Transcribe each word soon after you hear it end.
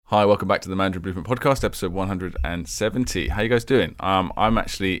Hi, welcome back to the Mandarin Blueprint Podcast, episode 170. How you guys doing? I'm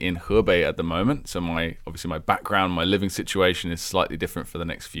actually in Hebei at the moment, so my background, my living situation is slightly different for the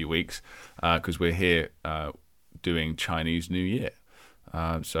next few weeks because we're here doing Chinese New Year.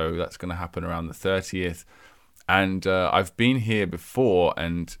 So that's going to happen around the 30th. And I've been here before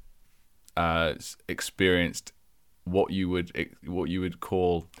and experienced what you would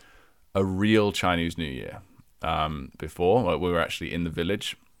call a real Chinese New Year before. Like, we were actually in the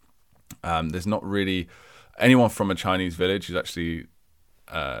village. There's not really anyone from a Chinese village who's actually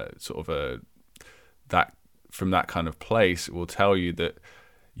from that kind of place will tell you that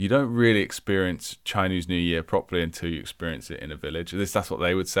you don't really experience Chinese New Year properly until you experience it in a village. That's what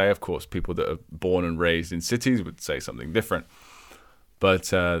they would say. Of course, people that are born and raised in cities would say something different. But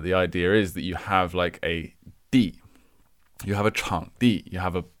the idea is that you have like a di, you have a chang di, you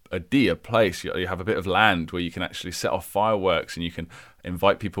have a place, you have a bit of land where you can actually set off fireworks and you can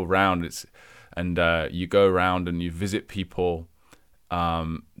invite people around. You go around and you visit people,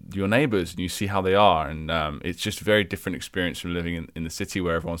 your neighbors, and you see how they are. And it's just a very different experience from living in the city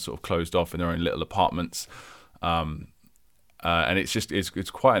where everyone's sort of closed off in their own little apartments. And it's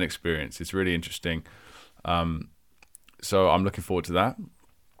quite an experience. It's really interesting. So I'm looking forward to that.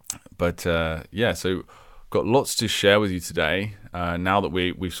 But so got lots to share with you today. Now that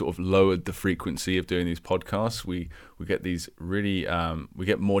we've sort of lowered the frequency of doing these podcasts, we get these really we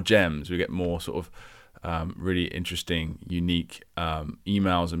get more gems. We get more sort of really interesting, unique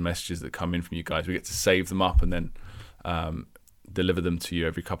emails and messages that come in from you guys. We get to save them up and then deliver them to you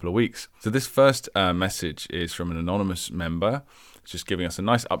every couple of weeks. So this first message is from an anonymous member, just giving us a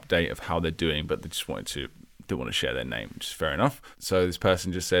nice update of how they're doing, but they just didn't want to share their name, which is fair enough. So this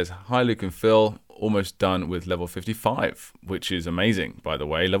person just says, "Hi Luke and Phil, almost done with level 55, which is amazing, by the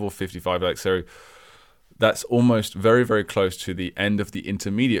way. Level 55, so that's almost very, very close to the end of the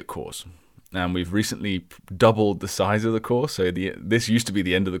intermediate course. And we've recently doubled the size of the course. So this used to be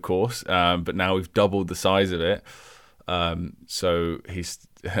the end of the course, but now we've doubled the size of it. So he's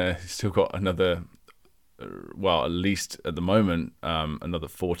still got another, at least at the moment, another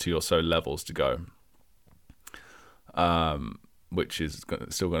 40 or so levels to go, which is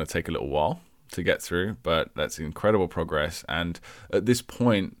still going to take a little while to get through, but that's incredible progress. And at this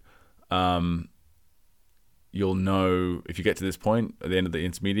point, you'll know, if you get to this point at the end of the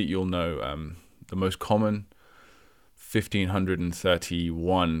intermediate, you'll know the most common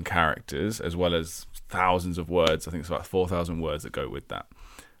 1,531 characters, as well as thousands of words. I think it's about 4,000 words that go with that.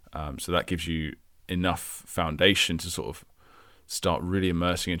 So that gives you enough foundation to sort of start really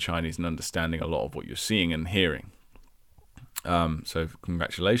immersing in Chinese and understanding a lot of what you're seeing and hearing. So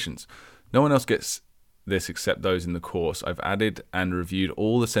congratulations. No one else gets this except those in the course. I've added and reviewed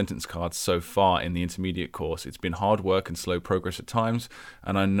all the sentence cards so far in the intermediate course. It's been hard work and slow progress at times,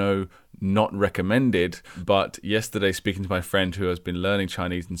 and I know not recommended, but yesterday speaking to my friend who has been learning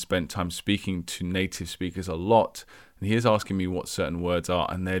Chinese and spent time speaking to native speakers a lot, and he is asking me what certain words are,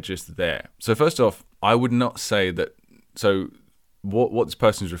 and they're just there. So first off, I would not say that. So what this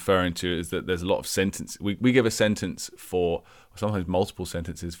person is referring to is that there's a lot of sentence. We give a sentence for, sometimes multiple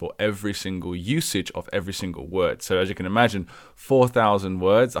sentences for every single usage of every single word. So as you can imagine, 4,000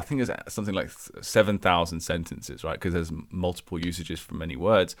 words, I think it's something like 7,000 sentences, right? Because there's multiple usages for many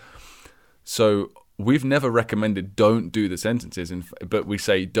words. So we've never recommended don't do the sentences, but we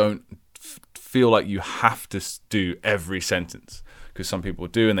say don't feel like you have to do every sentence, because some people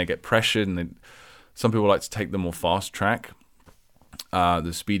do and they get pressured, and some people like to take the more fast track,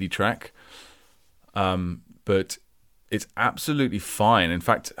 the speedy track, but it's absolutely fine. In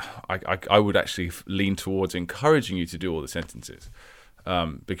fact, I would actually lean towards encouraging you to do all the sentences,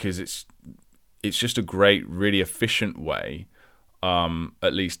 because it's just a great, really efficient way.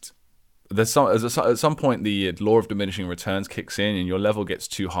 At least at some point the law of diminishing returns kicks in, and your level gets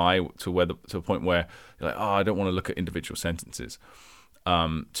too high to a point where you're like, I don't want to look at individual sentences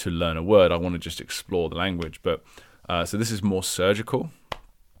to learn a word. I want to just explore the language, but. So this is more surgical,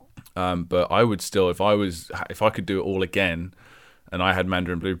 but I would still, if I could do it all again, and I had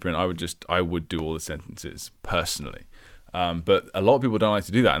Mandarin Blueprint, I would do all the sentences personally. But a lot of people don't like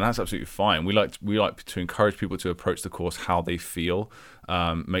to do that, and that's absolutely fine. We like to encourage people to approach the course how they feel,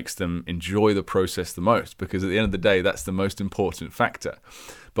 makes them enjoy the process the most, because at the end of the day, that's the most important factor.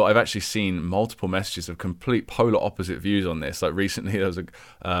 But I've actually seen multiple messages of complete polar opposite views on this. Like recently, there was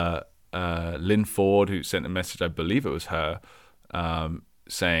Lynn Ford who sent a message, I believe it was her,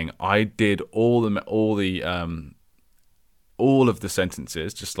 saying, I did all of the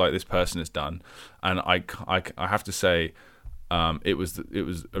sentences just like this person has done, and I have to say, it was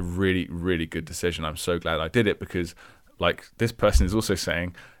a really, really good decision. I'm so glad I did it, because like this person is also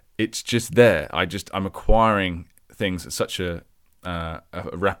saying, it's just there. I'm acquiring things at such a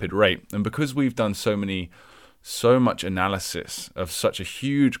rapid rate, and because we've done so much analysis of such a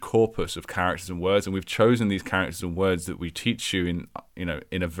huge corpus of characters and words, and we've chosen these characters and words that we teach you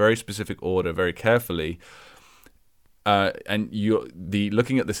in a very specific order, very carefully. And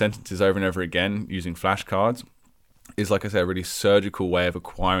looking at the sentences over and over again using flashcards is, like I said, a really surgical way of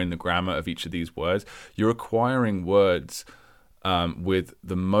acquiring the grammar of each of these words. You're acquiring words with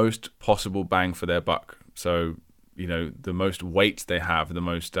the most possible bang for their buck. So, the most weight they have,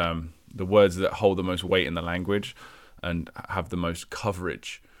 the words that hold the most weight in the language and have the most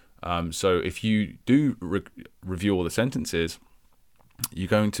coverage. So if you do review all the sentences, you're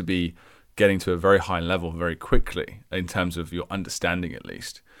going to be getting to a very high level very quickly in terms of your understanding, at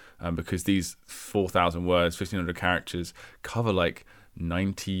least. Because these 4,000 words, 1,500 characters cover like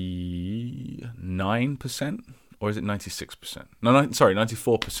 99%, or is it 96%? No, sorry,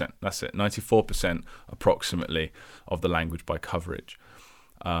 94%. That's it, 94% approximately of the language by coverage.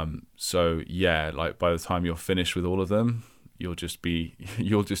 So yeah, like by the time you're finished with all of them, you'll just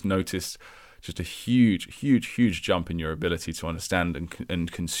notice just a huge jump in your ability to understand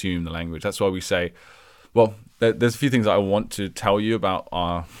and consume the language. That's why we say, well, there's a few things that I want to tell you about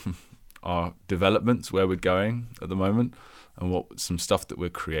our developments, where we're going at the moment, and some stuff that we're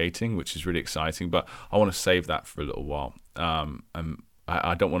creating, which is really exciting. But I want to save that for a little while. And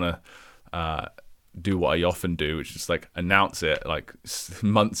I don't want to do what I often do, which is like announce it like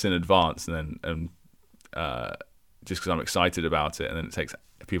months in advance, and just because I'm excited about it, and then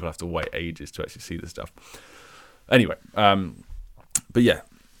people have to wait ages to actually see the stuff. Anyway, but yeah.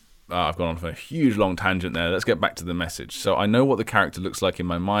 I've gone on for a huge long tangent there. Let's get back to the message. So I know what the character looks like in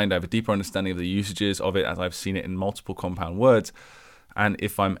my mind. I have a deeper understanding of the usages of it as I've seen it in multiple compound words. And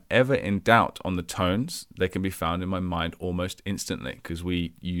if I'm ever in doubt on the tones, they can be found in my mind almost instantly, because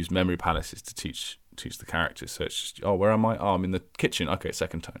we use memory palaces to teach the characters. So it's just, where am I? Oh, I'm in the kitchen. Okay,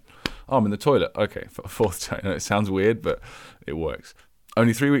 second tone. Oh, I'm in the toilet. Okay, fourth tone. It sounds weird, but it works.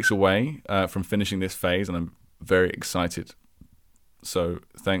 Only 3 weeks away from finishing this phase, and I'm very excited. So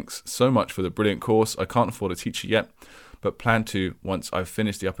thanks so much for the brilliant course. I can't afford a teacher yet, but plan to, once I've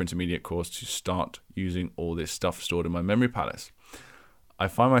finished the upper intermediate course, to start using all this stuff stored in my memory palace. I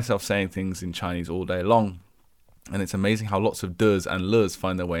find myself saying things in Chinese all day long, and it's amazing how lots of does and lers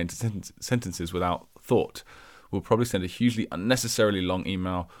find their way into sentences without thought. We'll probably send a hugely unnecessarily long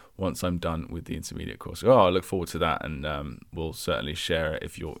email once I'm done with the intermediate course. I look forward to that, and we'll certainly share it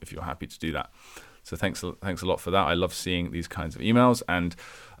if you're happy to do that. So thanks a lot for that. I love seeing these kinds of emails. And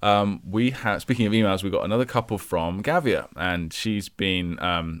we have, speaking of emails, we've got another couple from Gavia, and she's been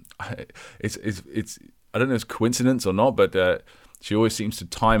it's I don't know if it's coincidence or not, but she always seems to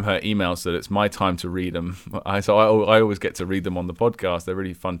time her emails so that it's my time to read them. So I always get to read them on the podcast. They're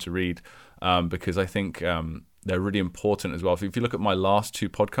really fun to read because I think they're really important as well. If you look at my last two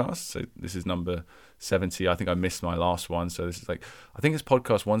podcasts, so this is number 70. I think I missed my last one. So this is I think it's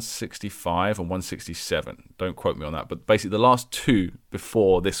podcast 165 and 167. Don't quote me on that. But basically the last two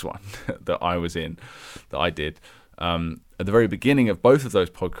before this one that I did, at the very beginning of both of those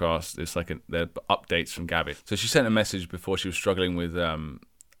podcasts, it's they're updates from Gabby. So she sent a message before she was struggling with,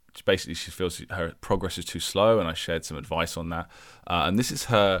 basically she feels her progress is too slow, and I shared some advice on that. And this is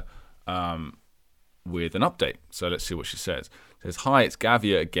her with an update. So let's see what she says. It says, "Hi, it's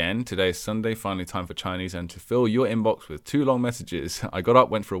Gavia again. Today is Sunday, finally time for Chinese, and to fill your inbox with 2 long messages. I got up,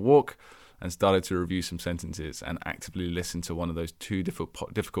 went for a walk, and started to review some sentences and actively listen to one of those 2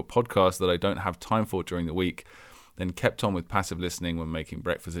 difficult podcasts that I don't have time for during the week. Then kept on with passive listening when making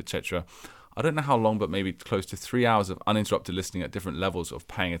breakfast, etc. I don't know how long, but maybe close to 3 hours of uninterrupted listening at different levels of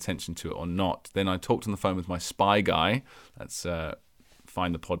paying attention to it or not. Then I talked on the phone with my spy guy. That's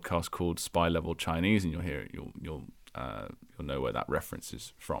find the podcast called Spy Level Chinese, and you'll hear it. You'll know where that reference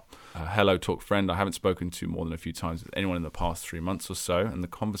is from. Hello, talk friend. I haven't spoken to more than a few times with anyone in the past 3 months or so, and the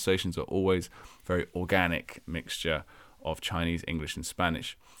conversations are always very organic mixture of Chinese, English, and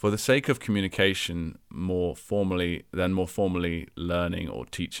Spanish. For the sake of communication, more formally learning or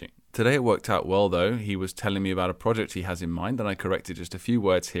teaching. Today it worked out well, though. He was telling me about a project he has in mind, and I corrected just a few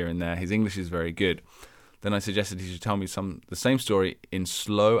words here and there. His English is very good. Then I suggested he should tell me the same story in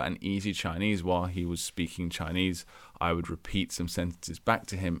slow and easy Chinese while he was speaking Chinese. I would repeat some sentences back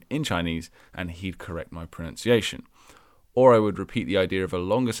to him in Chinese, and he'd correct my pronunciation. Or I would repeat the idea of a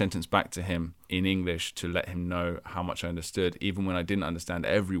longer sentence back to him in English to let him know how much I understood, even when I didn't understand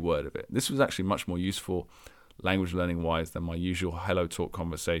every word of it. This was actually much more useful language learning wise than my usual Hello Talk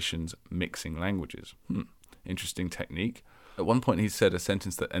conversations mixing languages. Interesting technique. At one point he said a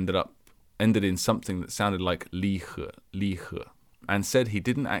sentence that ended in something that sounded like li he. and said he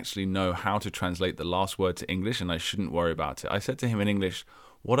didn't actually know how to translate the last word to English and I shouldn't worry about it. I said to him in English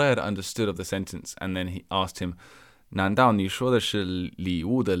what I had understood of the sentence, and then he asked him, 难道你说的是礼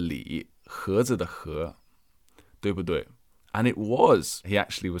物的礼，盒子的盒，对不对? And it was. He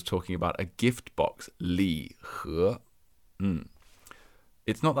actually was talking about a gift box, 礼盒.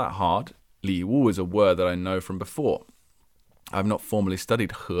 It's not that hard. 礼物 is a word that I know from before. I've not formally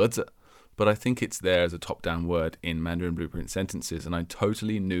studied 盒子, but I think it's there as a top-down word in Mandarin Blueprint sentences, and I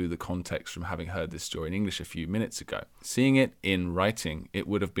totally knew the context from having heard this story in English a few minutes ago. Seeing it in writing, it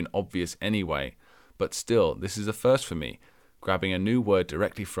would have been obvious anyway, but still, this is a first for me, grabbing a new word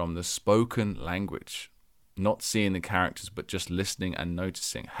directly from the spoken language, not seeing the characters, but just listening and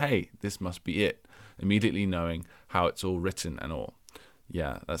noticing, hey, this must be it, immediately knowing how it's all written and all.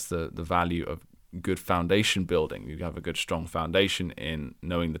 Yeah, that's the value of good foundation building. You have a good, strong foundation in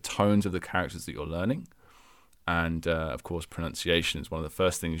knowing the tones of the characters that you're learning. And, of course, pronunciation is one of the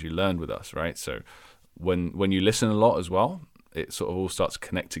first things you learned with us, right? So when you listen a lot as well, it sort of all starts to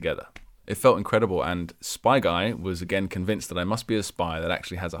connect together. It felt incredible, and Spy Guy was again convinced that I must be a spy that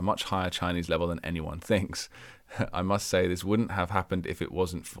actually has a much higher Chinese level than anyone thinks. I must say this wouldn't have happened if it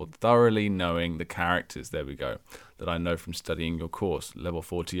wasn't for thoroughly knowing the characters, there we go, that I know from studying your course, level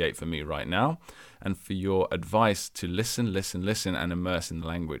 48 for me right now, and for your advice to listen, and immerse in the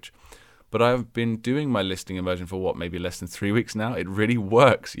language. But I've been doing my listening immersion for maybe less than 3 weeks now. It really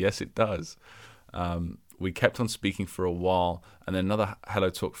works. Yes, it does. We kept on speaking for a while, and then another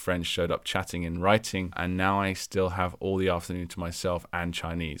HelloTalk friend showed up chatting and writing, and now I still have all the afternoon to myself and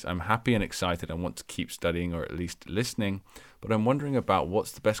Chinese. I'm happy and excited and want to keep studying or at least listening, but I'm wondering about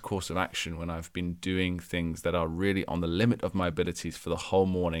what's the best course of action when I've been doing things that are really on the limit of my abilities for the whole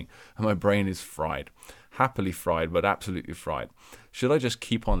morning and my brain is fried. Happily fried, but absolutely fried. Should I just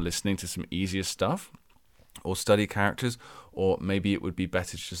keep on listening to some easier stuff? Or study characters, or maybe it would be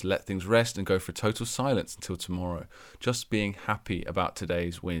better to just let things rest and go for total silence until tomorrow, just being happy about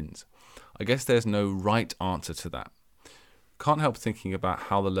today's wins. I guess there's no right answer to that. Can't help thinking about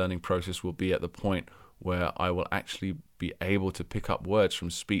how the learning process will be at the point where I will actually be able to pick up words from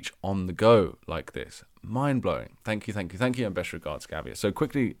speech on the go like this. Mind-blowing. Thank you, and best regards, Gavia. So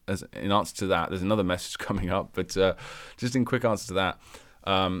quickly, as in answer to that, there's another message coming up, but just in quick answer to that,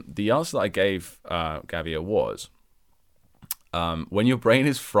 the answer that I gave Gavia was, when your brain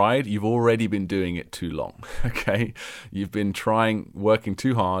is fried, you've already been doing it too long, okay? You've been working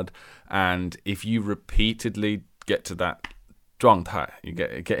too hard, and if you repeatedly get to that 状态, you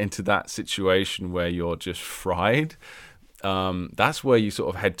get into that situation where you're just fried, that's where you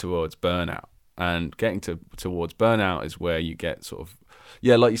sort of head towards burnout. And getting towards burnout is where you get sort of,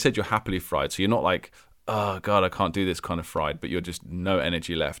 like you said, you're happily fried. So you're not like, oh God, I can't do this kind of fried, but you're just no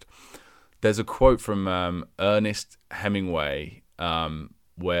energy left. There's a quote from Ernest Hemingway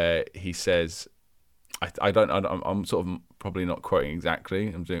where he says, I'm sort of probably not quoting exactly,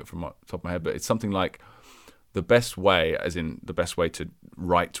 I'm doing it from the top of my head, but it's something like, the best way, as in the best way to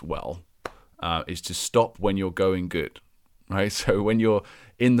write well, is to stop when you're going good, right? So when you're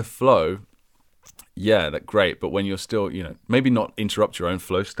in the flow, yeah, that's great. But when you're still, maybe not interrupt your own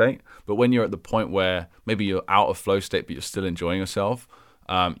flow state, but when you're at the point where maybe you're out of flow state, but you're still enjoying yourself,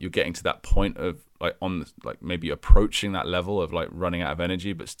 you're getting to that point of maybe approaching that level of like running out of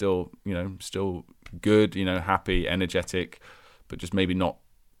energy, but still, still good, happy, energetic, but just maybe not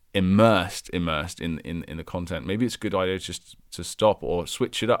immersed in the content. Maybe it's a good idea just to stop or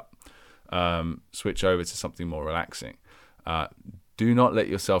switch it up, switch over to something more relaxing. Do not let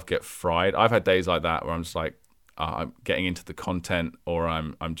yourself get fried. I've had days like that where I'm just like, I'm getting into the content, or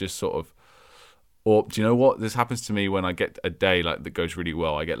I'm just sort of, or do you know what? This happens to me when I get a day like that goes really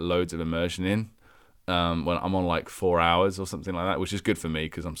well. I get loads of immersion in when I'm on like 4 hours or something like that, which is good for me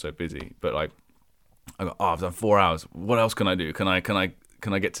because I'm so busy. But like, I go, I've done 4 hours. What else can I do? Can I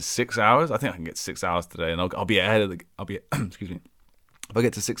get to 6 hours? I think I can get 6 hours today, and I'll be ahead of excuse me. If I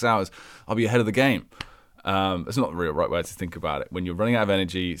get to 6 hours, I'll be ahead of the game. It's not the real right way to think about it. When you're running out of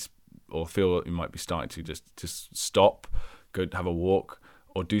energy or feel you might be starting to just stop, go have a walk,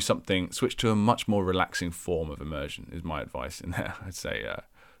 or do something, switch to a much more relaxing form of immersion is my advice in there. I'd say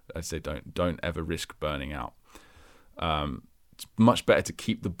don't ever risk burning out. It's much better to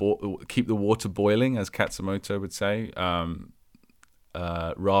keep the water boiling, as Katsumoto would say,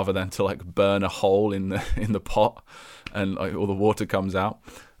 rather than to like burn a hole in the pot and like, all the water comes out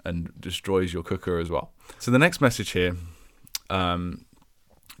and destroys your cooker as well. So the next message here, I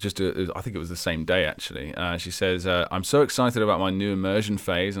think it was the same day actually. She says, I'm so excited about my new immersion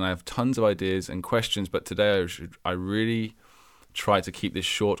phase and I have tons of ideas and questions, but today I really try to keep this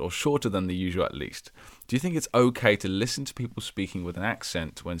short or shorter than the usual at least. Do you think it's okay to listen to people speaking with an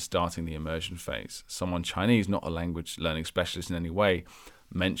accent when starting the immersion phase? Someone Chinese, not a language learning specialist in any way,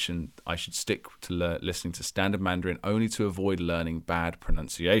 mentioned I should stick to listening to standard Mandarin only to avoid learning bad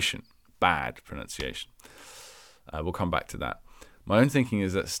pronunciation. Bad pronunciation. We'll come back to that. My own thinking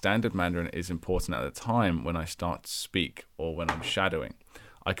is that standard Mandarin is important at the time when I start to speak or when I'm shadowing.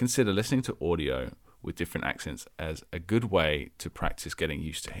 I consider listening to audio with different accents as a good way to practice getting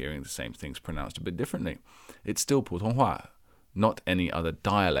used to hearing the same things pronounced a bit differently. It's still 普通话, not any other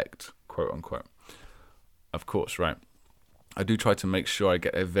dialect, quote unquote. Of course, right? I do try to make sure I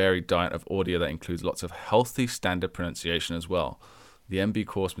get a varied diet of audio that includes lots of healthy standard pronunciation as well. The MB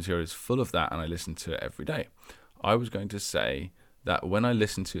course material is full of that and I listen to it every day. I was going to say that when I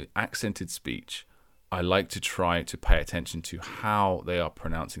listen to accented speech, I like to try to pay attention to how they are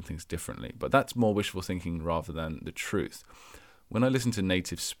pronouncing things differently. But that's more wishful thinking rather than the truth. When I listen to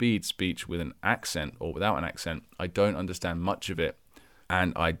native speech with an accent or without an accent, I don't understand much of it.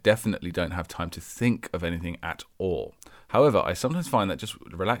 And I definitely don't have time to think of anything at all. However, I sometimes find that just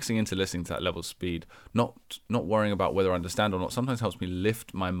relaxing into listening to that level of speed, not worrying about whether I understand or not, sometimes helps me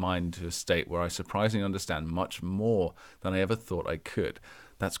lift my mind to a state where I surprisingly understand much more than I ever thought I could.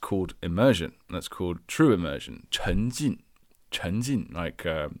 That's called immersion. That's called true immersion. 沉浸, like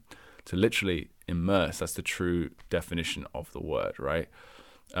to literally immerse. That's the true definition of the word, right?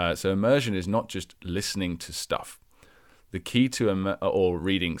 So immersion is not just listening to stuff. The key to or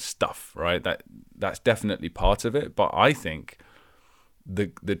reading stuff, right? That's definitely part of it. But I think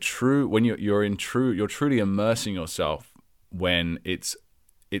the true when you're truly immersing yourself when it's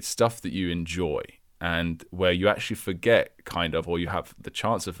stuff that you enjoy. And where you actually forget or you have the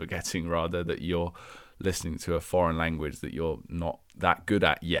chance of forgetting rather, that you're listening to a foreign language that you're not that good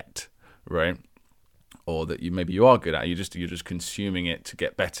at yet, right? Or that maybe you are good at, you're just consuming it to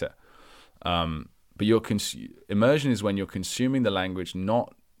get better. But immersion is when you're consuming the language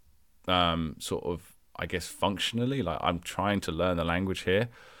not sort of, I guess, functionally, like I'm trying to learn the language here.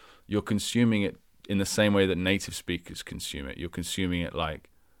 You're consuming it in the same way that native speakers consume it. You're consuming it like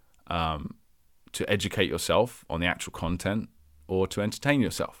to educate yourself on the actual content or to entertain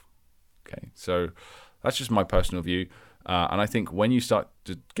yourself. Okay, so that's just my personal view. And I think when you start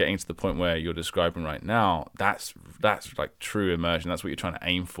getting to the point where you're describing right now, that's like true immersion. That's what you're trying to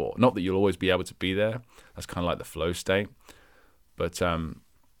aim for. Not that you'll always be able to be there. That's kind of like the flow state. But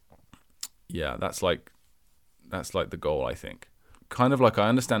yeah, that's like the goal, I think. Kind of like I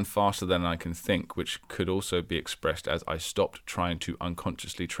understand faster than I can think, which could also be expressed as I stopped trying to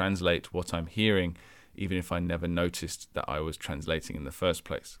unconsciously translate what I'm hearing, even if I never noticed that I was translating in the first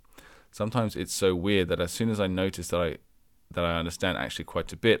place. Sometimes it's so weird that as soon as I notice that I understand actually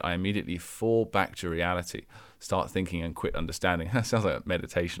quite a bit, I immediately fall back to reality, start thinking and quit understanding. That sounds like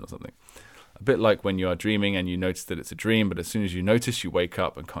meditation or something. A bit like when you are dreaming and you notice that it's a dream, but as soon as you notice, you wake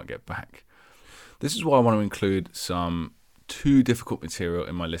up and can't get back. This is why I want to include some too difficult material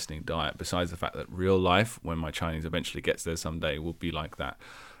in my listening diet, besides the fact that real life, when my Chinese eventually gets there someday, will be like that.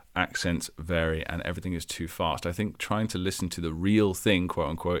 Accents vary and everything is too fast. I think trying to listen to the real thing, quote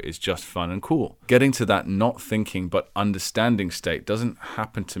unquote, is just fun and cool. Getting to that not thinking but understanding state doesn't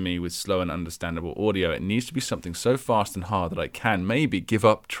happen to me with slow and understandable audio. It needs to be something so fast and hard that I can maybe give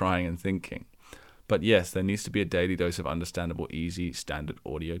up trying and thinking. But yes, there needs to be a daily dose of understandable, easy, standard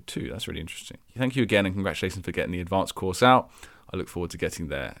audio too. That's really interesting. Thank you again and congratulations for getting the advanced course out. I look forward to getting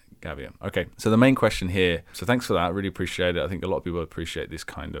there, Gavia. Okay, so the main question here. So thanks for that. I really appreciate it. I think a lot of people appreciate this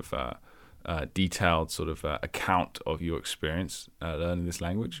kind of detailed sort of account of your experience learning this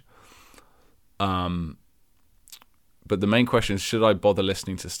language. But the main question is, should I bother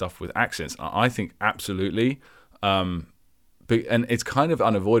listening to stuff with accents? I think absolutely. And it's kind of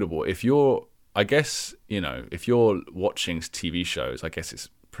unavoidable. If you're watching TV shows, I guess it's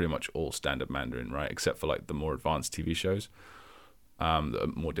pretty much all standard Mandarin, right? Except for like the more advanced TV shows that are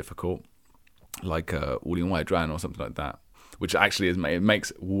more difficult, like 武林外传 or something like that, which actually it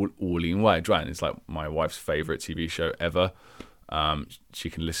makes 武林外传. It's like my wife's favorite TV show ever. She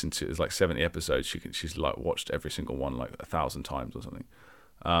can listen to, it's like 70 episodes. She's like watched every single one like 1,000 times or something.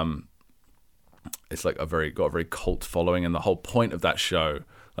 It's like got a very cult following, and the whole point of that show,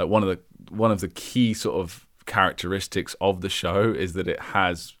 like one of the key sort of characteristics of the show is that it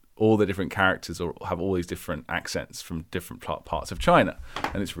has all the different characters or have all these different accents from different parts of China,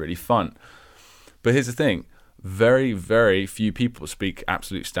 and it's really fun. But here's the thing, very, very few people speak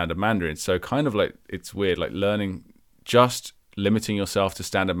absolute standard Mandarin, so kind of like it's weird, like learning, just limiting yourself to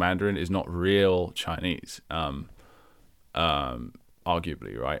standard Mandarin is not real Chinese,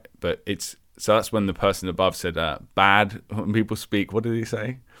 arguably, right? But it's So that's when the person above said bad. When people speak, what did he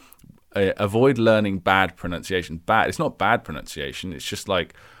say? Avoid learning bad pronunciation. Bad. It's not bad pronunciation. It's just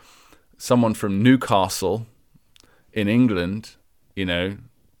like someone from Newcastle in England, they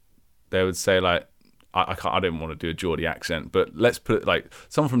would say like, I didn't want to do a Geordie accent, but let's put it like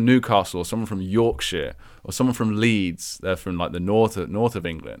someone from Newcastle or someone from Yorkshire or someone from Leeds. They're from like the north of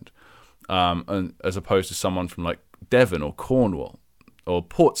England, and as opposed to someone from like Devon or Cornwall or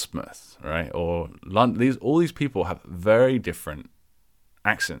Portsmouth, right? Or London. All these people have very different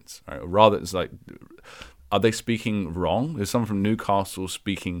accents, right? Or rather, it's like, are they speaking wrong? Is someone from Newcastle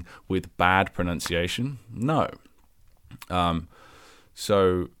speaking with bad pronunciation? No. And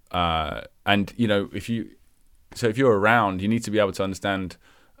if you're around, you need to be able to understand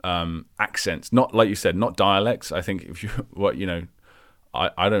accents, not like you said, not dialects. I think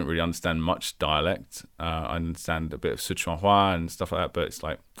I don't really understand much dialect. I understand a bit of Sichuanhua and stuff like that, but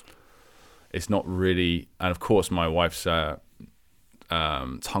it's not really. And of course, my wife's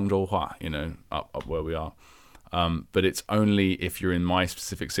Changzhouhua, up where we are. But it's only if you're in my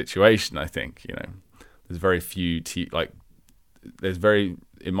specific situation. I think there's very few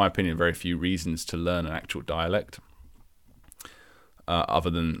in my opinion, very few reasons to learn an actual dialect, other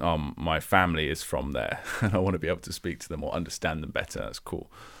than my family is from there and I want to be able to speak to them or understand them better. That's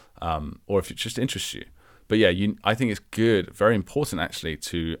cool. Or if it just interests you. But yeah, I think it's good, very important actually,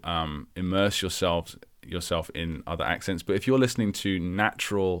 to immerse yourself in other accents. But if you're listening to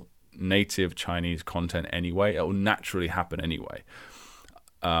natural, native Chinese content anyway, it will naturally happen anyway.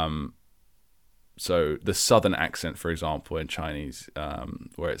 So the southern accent, for example, in Chinese,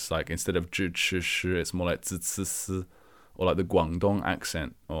 where it's like instead of zhi, chi, shi, it's more like zi, zi, si, or like the Guangdong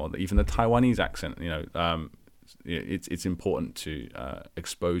accent, or even the Taiwanese accent. It's important to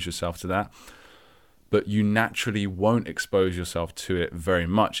expose yourself to that. But you naturally won't expose yourself to it very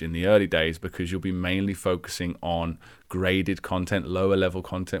much in the early days because you'll be mainly focusing on graded content, lower level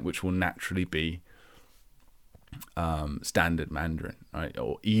content, which will naturally be standard Mandarin, right?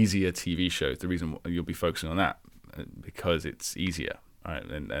 Or easier TV shows. The reason you'll be focusing on that because it's easier, right?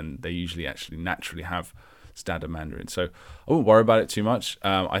 And they usually actually naturally have standard Mandarin. So I wouldn't worry about it too much.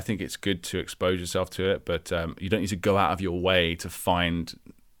 I think it's good to expose yourself to it, but you don't need to go out of your way to find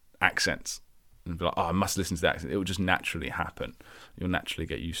accents and be like, I must listen to that accent. It will just naturally happen. You'll naturally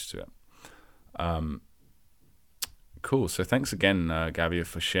get used to it. Cool. So thanks again, Gavia,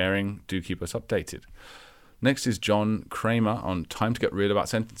 for sharing. Do keep us updated. Next is John Kramer on time to get real about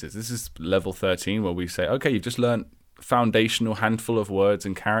sentences. This is level 13 where we say, okay, you've just learned foundational handful of words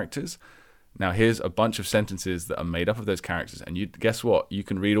and characters. Now here's a bunch of sentences that are made up of those characters. And guess what? You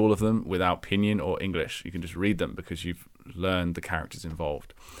can read all of them without pinyin or English. You can just read them because you've learned the characters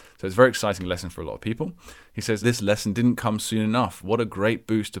involved. So it's a very exciting lesson for a lot of people. He says, this lesson didn't come soon enough. What a great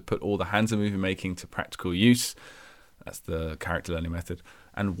boost to put all the hands and movie making to practical use. That's the character learning method.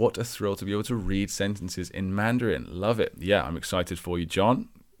 And what a thrill to be able to read sentences in Mandarin. Love it. Yeah, I'm excited for you, John.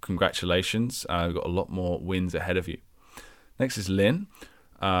 Congratulations. We've got a lot more wins ahead of you. Next is Lin.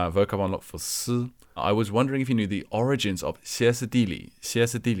 Vocab unlock for si. I was wondering if you knew the origins of 歇斯底里, 歇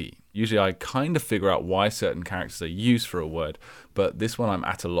斯底里. Usually I kind of figure out why certain characters are used for a word, but this one I'm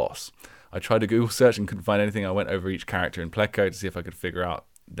at a loss. I tried to Google search and couldn't find anything. I went over each character in Pleco to see if I could figure out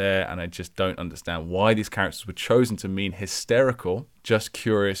there, and I just don't understand why these characters were chosen to mean hysterical. Just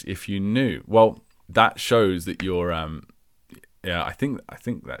curious if you knew. Well, that shows that you're I think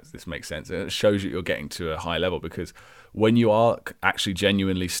that this makes sense. It shows that you're getting to a high level, because when you are actually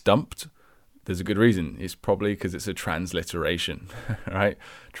genuinely stumped, there's a good reason. It's probably because it's a transliteration, right?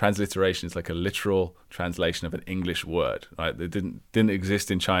 Transliteration is like a literal translation of an English word, right? They didn't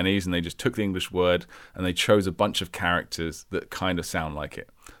exist in Chinese, and they just took the English word and they chose a bunch of characters that kind of sound like it.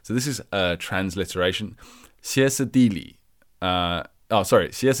 So this is a transliteration. 歇斯底里.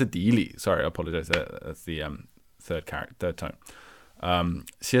 Sorry, 歇斯底里. Sorry, I apologize. That's the third tone.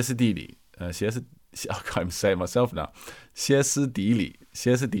 歇斯底里. I can't even say it myself now. 歇斯底里.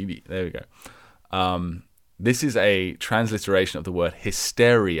 歇斯底里. There we go. This is a transliteration of the word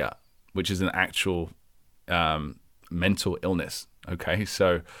hysteria, which is an actual mental illness. Okay,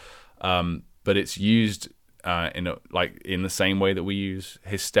 so but it's used in the same way that we use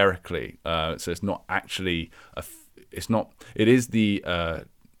hysterically. So it's not actually it is the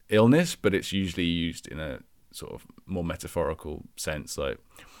illness, but it's usually used in a sort of more metaphorical sense, like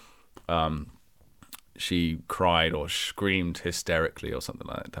she cried or screamed hysterically or something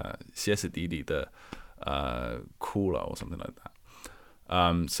like that. 歇斯底里的哭了 or something like that.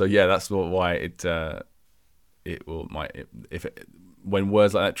 So yeah, that's why when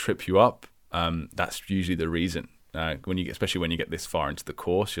words like that trip you up, that's usually the reason. Especially when you get this far into the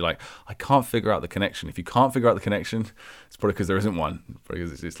course, you're like, I can't figure out the connection. If you can't figure out the connection, it's probably because there isn't one.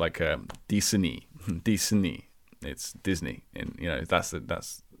 Because it's like Disney, Disney. It's Disney, and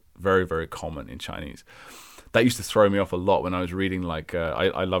that's very, very common in Chinese. That used to throw me off a lot when I was reading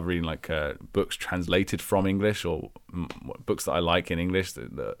I love reading books translated from English, or books that I like in English,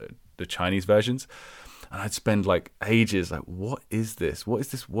 the Chinese versions. And I'd spend ages what is this? What is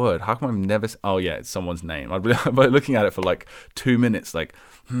this word? How come I've never... Oh, yeah, it's someone's name. I'd be looking at it for 2 minutes, what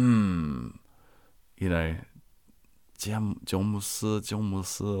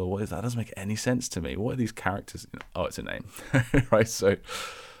is that? That doesn't make any sense to me. What are these characters? Oh, it's a name, right? So,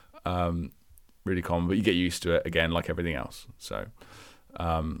 really common, but you get used to it again, like everything else. So,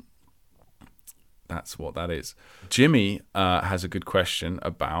 that's what that is. Jimmy has a good question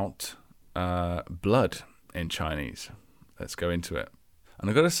about blood in Chinese. Let's go into it. And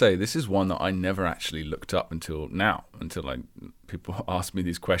I've got to say, this is one that I never actually looked up until now, until people ask me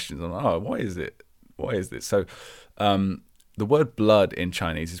these questions. I'm like, oh, what is it? What is this? So the word blood in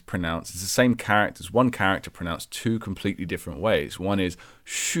Chinese is pronounced, it's the same character, it's one character pronounced two completely different ways. One is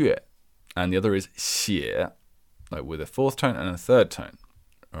血 and the other is 血, with a fourth tone and a third tone.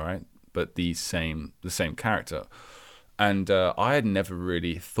 All right, but the same character. And I had never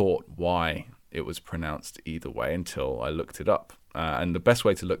really thought why it was pronounced either way until I looked it up. And the best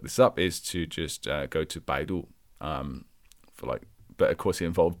way to look this up is to just go to Baidu but of course it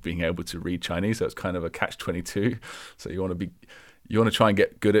involved being able to read Chinese, so it's kind of a catch-22. So you want to try and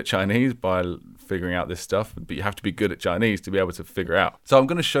get good at Chinese by figuring out this stuff, but you have to be good at Chinese to be able to figure out. So I'm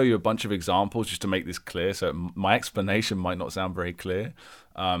going to show you a bunch of examples just to make this clear. So my explanation might not sound very clear.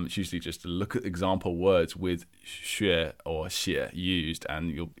 It's usually just to look at example words with 血 or 血 used,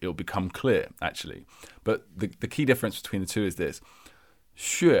 and it'll become clear actually. But the key difference between the two is this: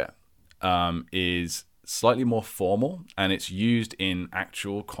 血 is slightly more formal, and it's used in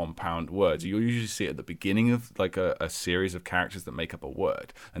actual compound words. You'll usually see it at the beginning of a series of characters that make up a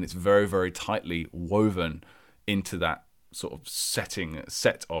word, and it's very, very tightly woven into that sort of set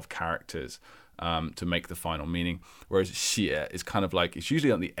of characters to make the final meaning. Whereas 血 is kind of it's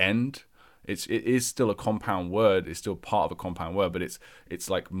usually at the end. It is still a compound word. It's still part of a compound word, but it's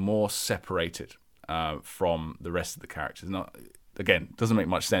more separated from the rest of the characters. Again, doesn't make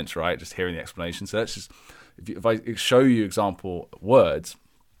much sense, right? Just hearing the explanation. So that's just, if I show you example words,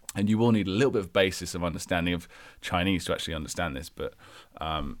 and you will need a little bit of basis of understanding of Chinese to actually understand this, but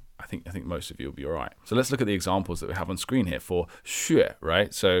I think most of you will be all right. So let's look at the examples that we have on screen here for 血,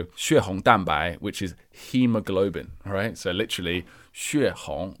 right? So 血红蛋白, which is hemoglobin, right? So literally 血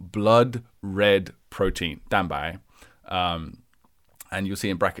红, blood red protein, 蛋白. And you'll see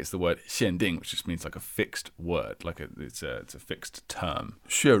in brackets the word 限定, which just means a fixed word, it's a fixed term.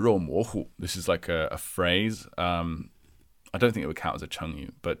 血肉模糊, this is a phrase. I don't think it would count as a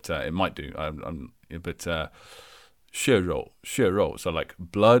chengyu, but it might do. But 血肉, so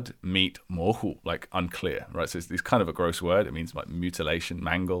blood, meat, 模糊, unclear, right? So it's kind of a gross word. It means mutilation,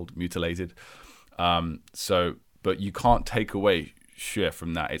 mangled, mutilated. But you can't take away 血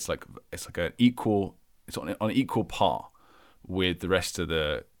from that. It's an equal. It's on an equal par with the rest of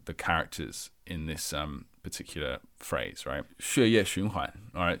the characters in this particular phrase, right? 血液循环,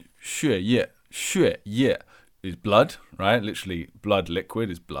 all right? 血液is blood, right? Literally, blood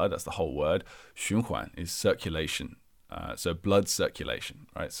liquid is blood. That's the whole word. 循环 is circulation. So blood circulation,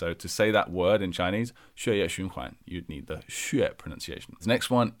 right? So to say that word in Chinese, 血液循环, you'd need the 血 pronunciation. The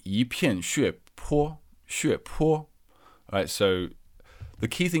next one, 一片血泊, 血泊. Right, so the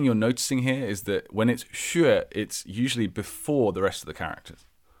key thing you're noticing here is that when it's 血, it's usually before the rest of the characters.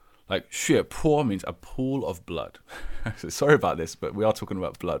 血泊 means a pool of blood. So sorry about this, but we are talking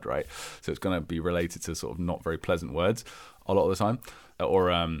about blood, right? So it's going to be related to sort of not very pleasant words a lot of the time. Or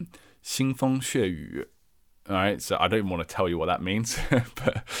腥风血雨. All right, so I don't even want to tell you what that means,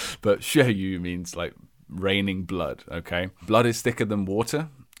 but 血雨 means raining blood, okay? Blood is thicker than water.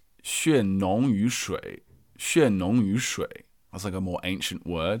 血浓于水. 血浓于水. That's a more ancient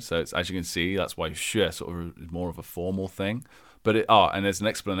word. So it's, as you can see, that's why 血 sort of is more of a formal thing. But and there's an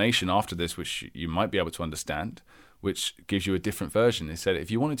explanation after this which you might be able to understand, which gives you a different version. They said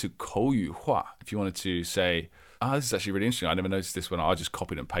if you wanted to 口语化, if you wanted to say, this is actually really interesting. I never noticed this when I just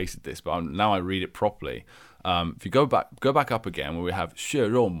copied and pasted this, but now I read it properly. If you go back up again where we have 血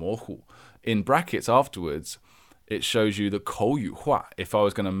肉模糊, in brackets afterwards, it shows you the 口语化. If I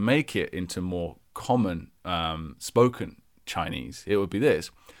was going to make it into more common spoken Chinese, it would be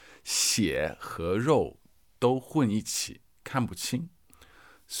this: 血和肉都混一起，看不清.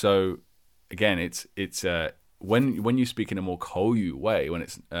 So again, it's when you speak in a more 口语 way, when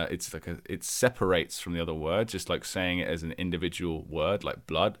it's like it separates from the other word, just like saying it as an individual word, like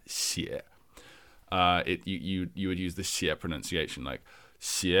blood, 血. You would use the 血 pronunciation, like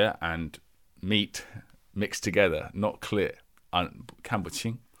血 and meat mixed together, not clear, 看不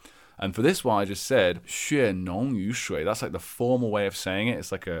清. And for this one, I just said 血浓于水. That's like the formal way of saying it.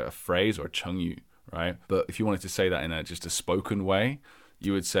 It's like a phrase or a 成语, right? But if you wanted to say that in just a spoken way,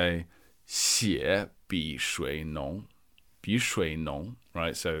 you would say 血比水浓, 比水浓,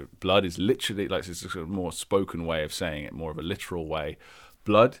 right? So blood is literally, like, it's a more spoken way of saying it, more of a literal way.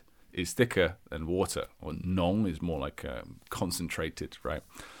 Blood is thicker than water, or 浓 is more like concentrated, right?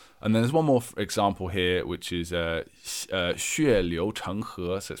 And then there's one more example here, which is 血流成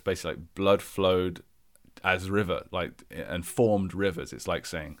河. So it's basically like blood flowed as river, like, and formed rivers. It's like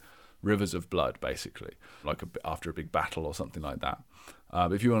saying rivers of blood, basically, like after a big battle or something like that.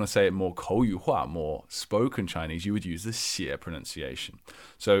 But if you want to say it more 口语化, more spoken Chinese, you would use the 血 pronunciation.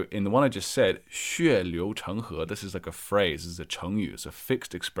 So in the one I just said, 血流成河, this is like a phrase, this is a 成语, it's a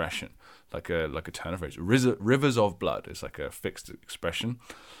fixed expression, like a turn of phrase. Rivers of blood is like a fixed expression.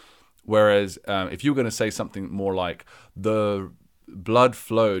 Whereas if you're going to say something more like the blood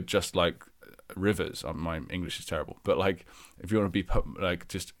flowed just like rivers, my English is terrible, but like if you want to be like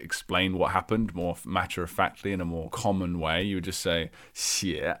just explain what happened more matter of factly in a more common way, you would just say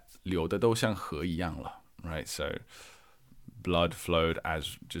血流的都像河一样了, right? So blood flowed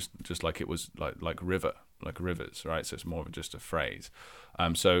as just like it was like river, like rivers, right? So it's more of just a phrase.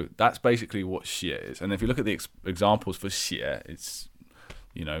 So that's basically what 血 is. And if you look at the examples for 血, it's,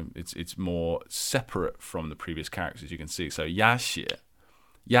 you know, it's more separate from the previous characters, you can see. So 鸭血,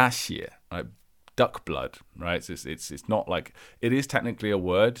 鸭血, right? Duck blood, right? So it's not like, it is technically a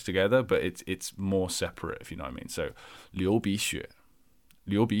word together, but it's more separate, if you know what I mean. So 流鼻血,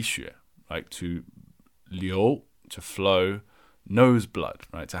 流鼻血, like to 流, to flow, nose blood,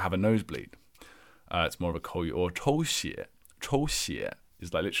 right? To have a nosebleed. It's more of a 口语. Or 抽血, 抽血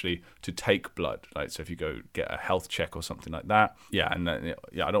is like literally to take blood, right? So if you go get a health check or something like that. Yeah, and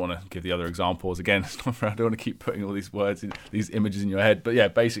I don't want to give the other examples. Again, I don't want to keep putting all these words, these images in your head. But yeah,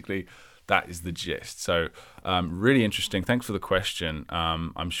 basically, that is the gist. So really interesting. Thanks for the question.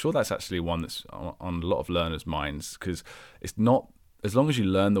 I'm sure that's actually one that's on a lot of learners' minds, because it's not, as long as you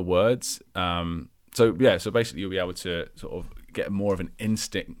learn the words. So basically you'll be able to sort of get more of an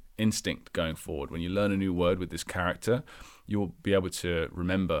instinct going forward. When you learn a new word with this character, you'll be able to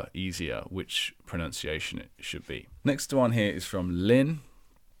remember easier which pronunciation it should be. Next one here is from Lynn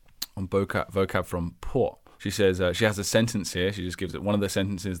on vocab from Port. She says she has a sentence here. She just gives it one of the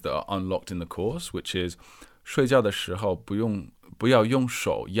sentences that are unlocked in the course, which is 睡觉的时候不要用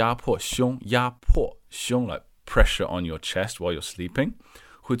手压迫胸, 压迫胸, like pressure on your chest while you're sleeping.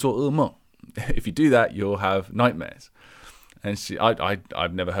 会做噩梦. If you do that, you'll have nightmares. And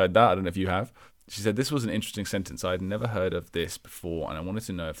I've never heard that. I don't know if you have. She said, this was an interesting sentence. I had never heard of this before, and I wanted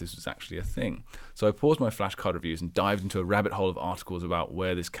to know if this was actually a thing. So I paused my flashcard reviews and dived into a rabbit hole of articles about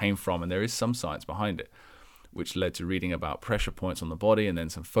where this came from, and there is some science behind it, which led to reading about pressure points on the body and then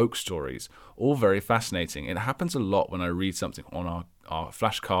some folk stories, all very fascinating. It happens a lot when I read something on our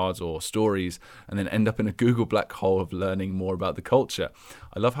flashcards or stories and then end up in a Google black hole of learning more about the culture.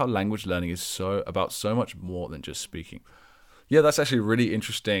 I love how language learning is about so much more than just speaking. Yeah, that's actually a really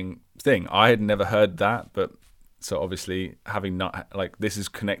interesting thing. I had never heard that, but so obviously having this is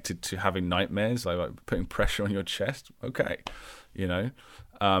connected to having nightmares, like putting pressure on your chest. Okay,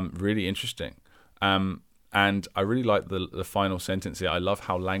 really interesting. And I really like the final sentence here. I love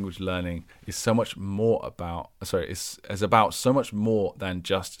how language learning is so much more about, is about so much more than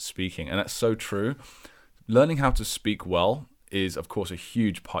just speaking, and that's so true. Learning how to speak well is, of course, a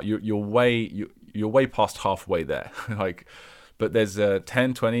huge part. You're way past halfway there, but there's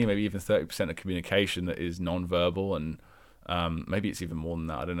 10, 20, maybe even 30% of communication that is non-verbal, and maybe it's even more than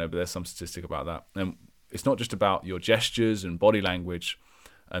that. I don't know, but there's some statistic about that. And it's not just about your gestures and body language,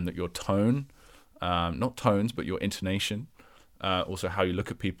 and that your tone. Not tones, but your intonation, also how you look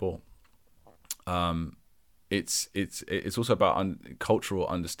at people. It's also about cultural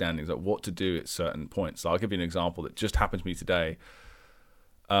understandings, like what to do at certain points. So I'll give you an example that just happened to me today.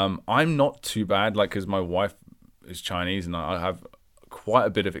 I'm not too bad, because my wife is Chinese and I have quite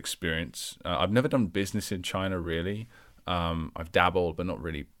a bit of experience. I've never done business in China really. I've dabbled, but not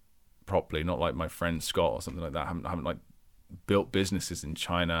really properly. Not like my friend Scott or something like that. I haven't built businesses in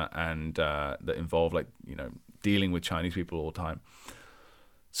China and that involve dealing with Chinese people all the time.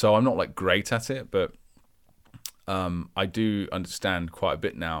 So I'm not great at it, but I do understand quite a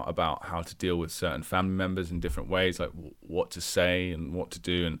bit now about how to deal with certain family members in different ways, like what to say and what to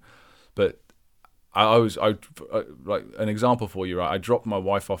do. But like an example for you, right? I dropped my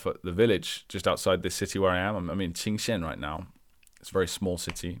wife off at the village just outside this city where I am. I'm in Qingxian right now. It's a very small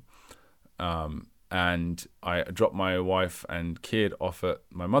city. And I dropped my wife and kid off at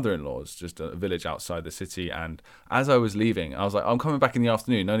my mother-in-law's, just a village outside the city. And as I was leaving, I was like, I'm coming back in the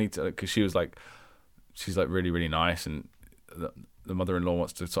afternoon. No need to, because she's like really, really nice. And the mother-in-law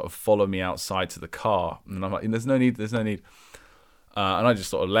wants to sort of follow me outside to the car. And I'm like, there's no need. And I just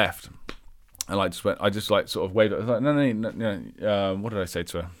sort of left. And I just sort of waved. I was like, no. What did I say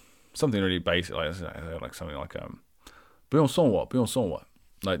to her? Something really basic, like something like, 不用送我, 不用送我.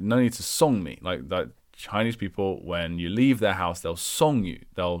 Like, no need to song me. Like Chinese people, when you leave their house, they'll song you.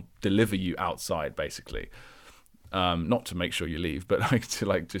 They'll deliver you outside, basically. Not to make sure you leave, but like to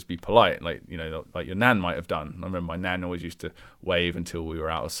like just be polite. Like, you know, like your nan might have done. I remember my nan always used to wave until we were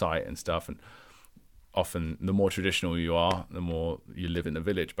out of sight and stuff. And often, the more traditional you are, the more you live in the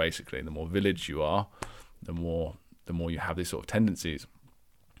village, basically. The more village you are, the more you have these sort of tendencies.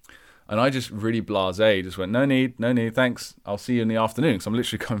 And I just really blasé, just went, no need, thanks. I'll see you in the afternoon. So I'm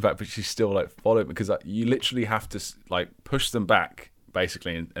literally coming back, but she's still like followed, because you literally have to like push them back,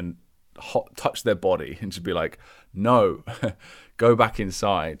 basically, and touch their body and just be like, no, go back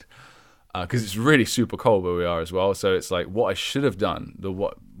inside. Because it's really super cold where we are as well. So it's like what I should have done,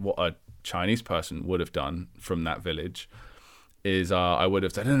 what a Chinese person would have done from that village is I would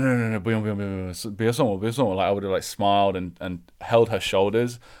have said, no, 不用, 别送我. Like I would have like smiled and held her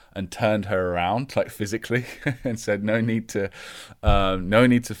shoulders and turned her around like physically and said, no need to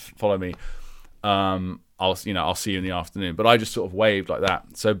follow me. I'll see you in the afternoon. But I just sort of waved like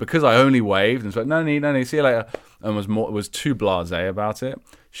that. So because I only waved and said, no need, see you later, and was too blasé about it,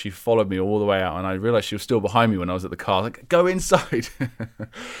 she followed me all the way out, and I realized she was still behind me when I was at the car. Like, go inside.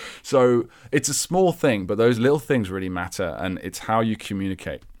 So it's a small thing, but those little things really matter, and it's how you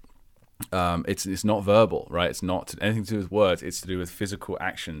communicate. It's not verbal, right? It's not anything to do with words. It's to do with physical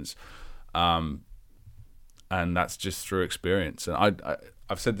actions, and that's just through experience. And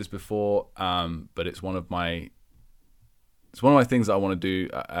I've said this before, but it's one of my things that I want to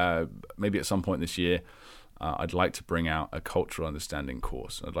do. Maybe at some point this year, I'd like to bring out a cultural understanding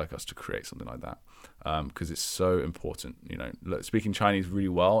course. I'd like us to create something like that, because it's so important. You know, speaking Chinese really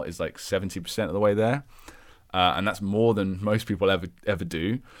well is like 70% of the way there, and that's more than most people ever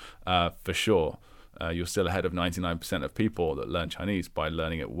do, for sure. You're still ahead of 99% of people that learn Chinese by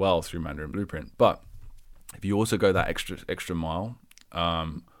learning it well through Mandarin Blueprint. But if you also go that extra mile,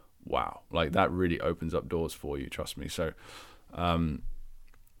 wow, like that really opens up doors for you, trust me. So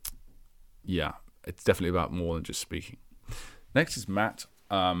yeah, it's definitely about more than just speaking. Next is Matt,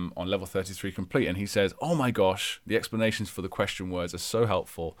 on level 33 complete, and he says, oh my gosh, the explanations for the question words are so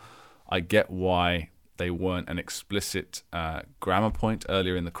helpful. I get why they weren't an explicit grammar point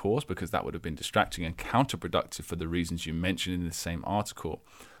earlier in the course, because that would have been distracting and counterproductive for the reasons you mentioned in the same article.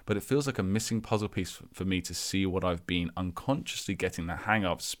 But it feels like a missing puzzle piece for me to see what I've been unconsciously getting the hang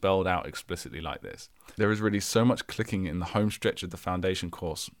of spelled out explicitly like this. There is really so much clicking in the home stretch of the foundation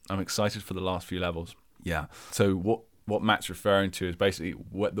course. I'm excited for the last few levels. Yeah. So what Matt's referring to is basically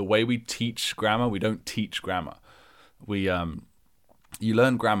the way we teach grammar. We don't teach grammar. You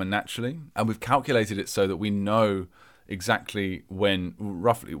learn grammar naturally, and we've calculated it so that we know exactly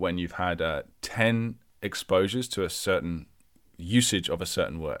roughly when you've had 10 exposures to a certain usage of a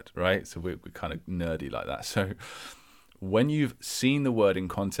certain word, right? So we're kind of nerdy like that. So when you've seen the word in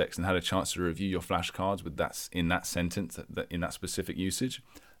context and had a chance to review your flashcards with that in that sentence, in that specific usage,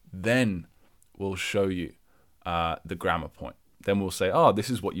 then we'll show you the grammar point. Then we'll say, oh,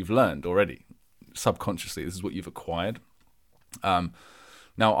 this is what you've learned already. Subconsciously, this is what you've acquired.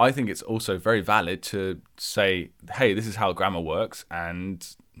 Now, I think it's also very valid to say, hey, this is how grammar works, and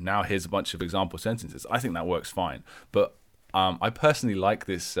now here's a bunch of example sentences. I think that works fine. But I personally like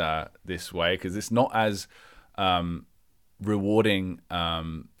this way, because it's not as rewarding.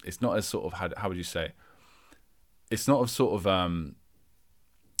 It's not as sort of, how would you say? It's not as sort of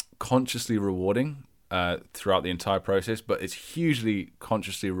consciously rewarding throughout the entire process, but it's hugely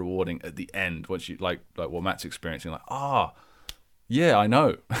consciously rewarding at the end, once you like what Matt's experiencing. Like, yeah, I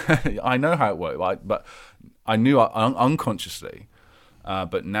know, I know how it works. But I knew unconsciously.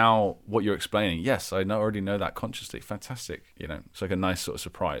 But now what you're explaining, yes, I already know that consciously. Fantastic. You know, it's like a nice sort of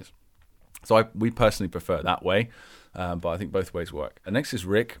surprise. So we personally prefer that way, but I think both ways work. And next is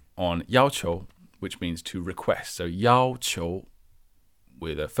Rick on 要求, which means to request. So 要求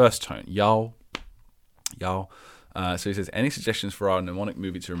with a first tone. 要. So he says, any suggestions for our mnemonic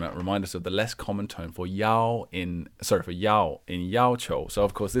movie to remind us of the less common tone for 要 in 要求. So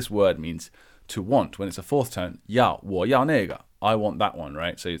of course this word means to want. When it's a fourth tone, 要我要那个 I want that one,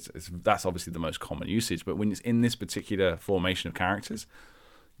 right? So that's obviously the most common usage. But when it's in this particular formation of characters,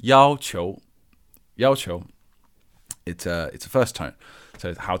 要求 it's a first tone.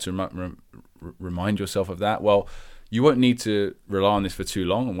 So how to remind yourself of that? Well, you won't need to rely on this for too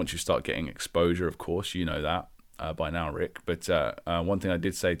long. And once you start getting exposure, of course, you know that by now, Rick. But one thing I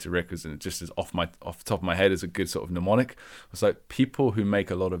did say to Rick is, and it just is off the top of my head, is a good sort of mnemonic. It's like people who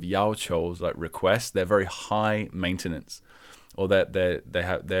make a lot of yao chous, like requests, they're very high maintenance, or they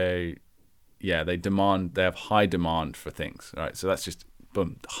have high demand for things, right? So that's just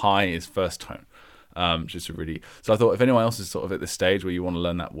boom. High is first tone. So I thought if anyone else is sort of at this stage where you want to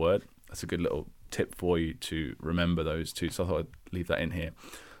learn that word, that's a good little tip for you to remember those two. So I thought I'd leave that in here.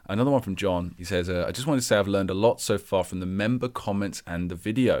 Another one from John. He says, I just wanted to say I've learned a lot so far from the member comments and the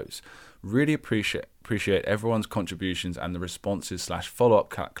videos. Really appreciate everyone's contributions and the responses / follow-up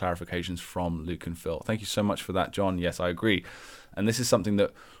clarifications from Luke and Phil. Thank you so much for that, John. Yes, I agree. And this is something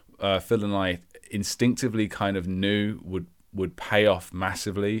that Phil and I instinctively kind of knew would pay off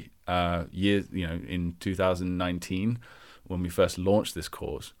massively in 2019 when we first launched this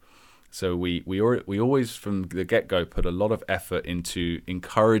course. So we always from the get-go put a lot of effort into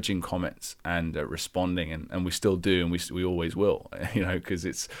encouraging comments and responding, and we still do, and we always will, because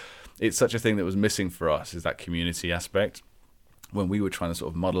it's such a thing that was missing for us, is that community aspect when we were trying to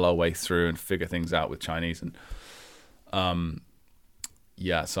sort of muddle our way through and figure things out with Chinese. And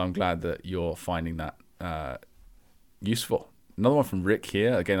so I'm glad that you're finding that useful. Another one from Rick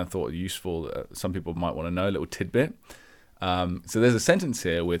here. Again, I thought useful. Some people might want to know, a little tidbit. So there's a sentence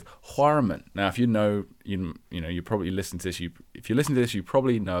here with Huarmen. Now, if you probably listen to this. If you listen to this, you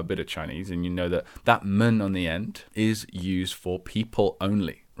probably know a bit of Chinese, and you know that men on the end is used for people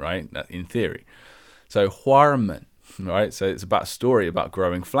only, right? In theory. So Huarmen, right? So it's about a story about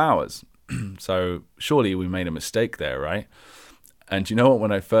growing flowers. So surely we made a mistake there, right? And you know what?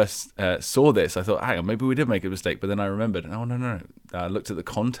 When I first saw this, I thought, hang on, maybe we did make a mistake. But then I remembered, oh, no. I looked at the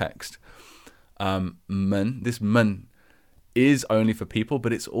context. This men is only for people,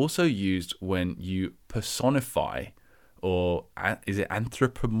 but it's also used when you personify, or is it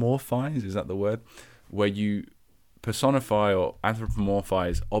anthropomorphize? Is that the word? Where you personify or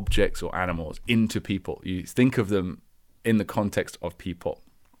anthropomorphize objects or animals into people. You think of them in the context of people.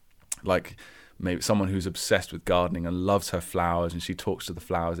 Like maybe someone who's obsessed with gardening and loves her flowers, and she talks to the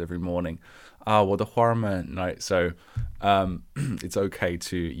flowers every morning. The huarmen, right? So it's okay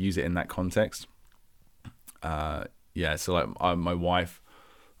to use it in that context. So like my wife,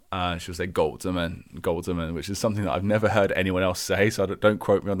 she'll say "goldeman," which is something that I've never heard anyone else say. So don't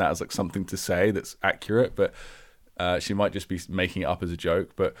quote me on that as like something to say that's accurate. But she might just be making it up as a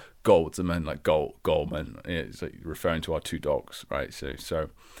joke. But goldeman, like Goldman, it's like referring to our two dogs, right? So it's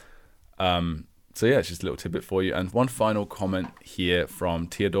just a little tidbit for you. And one final comment here from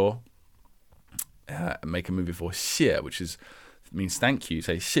Theodore. Make a movie for 谢, which means thank you.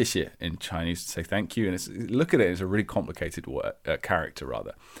 Say 谢谢 in Chinese to say thank you, and look at it, it's a really complicated word, character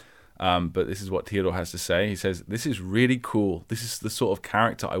rather. But this is what Theodore has to say. He says, "This is really cool. This is the sort of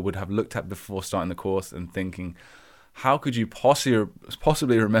character I would have looked at before starting the course and thinking, how could you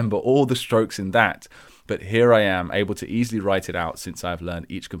possibly remember all the strokes in that? But here I am, able to easily write it out since I've learned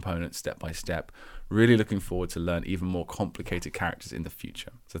each component step by step. Really looking forward to learn even more complicated characters in the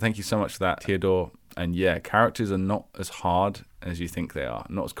future." So thank you so much for that, Theodore. And characters are not as hard as you think they are,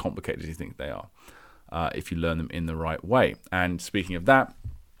 not as complicated as you think they are, if you learn them in the right way. And speaking of that,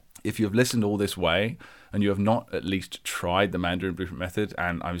 if you have listened all this way and you have not at least tried the Mandarin Blueprint Method,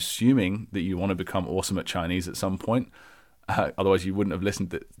 and I'm assuming that you want to become awesome at Chinese at some point, otherwise you wouldn't have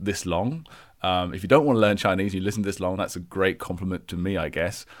listened this long. If you don't want to learn Chinese, you listen this long, that's a great compliment to me, I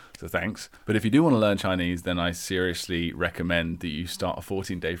guess. So thanks. But if you do want to learn Chinese, then I seriously recommend that you start a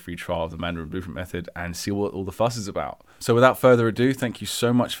 14-day free trial of the Mandarin Blueprint Method and see what all the fuss is about. So without further ado, thank you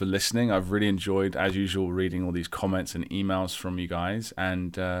so much for listening. I've really enjoyed, as usual, reading all these comments and emails from you guys.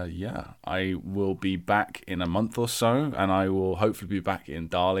 And I will be back in a month or so, and I will hopefully be back in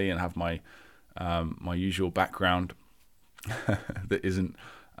Dali and have my usual background that isn't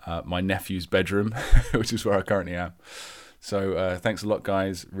my nephew's bedroom, which is where I currently am. So thanks a lot,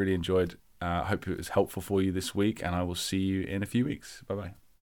 guys. Really enjoyed. I hope it was helpful for you this week, and I will see you in a few weeks. Bye-bye.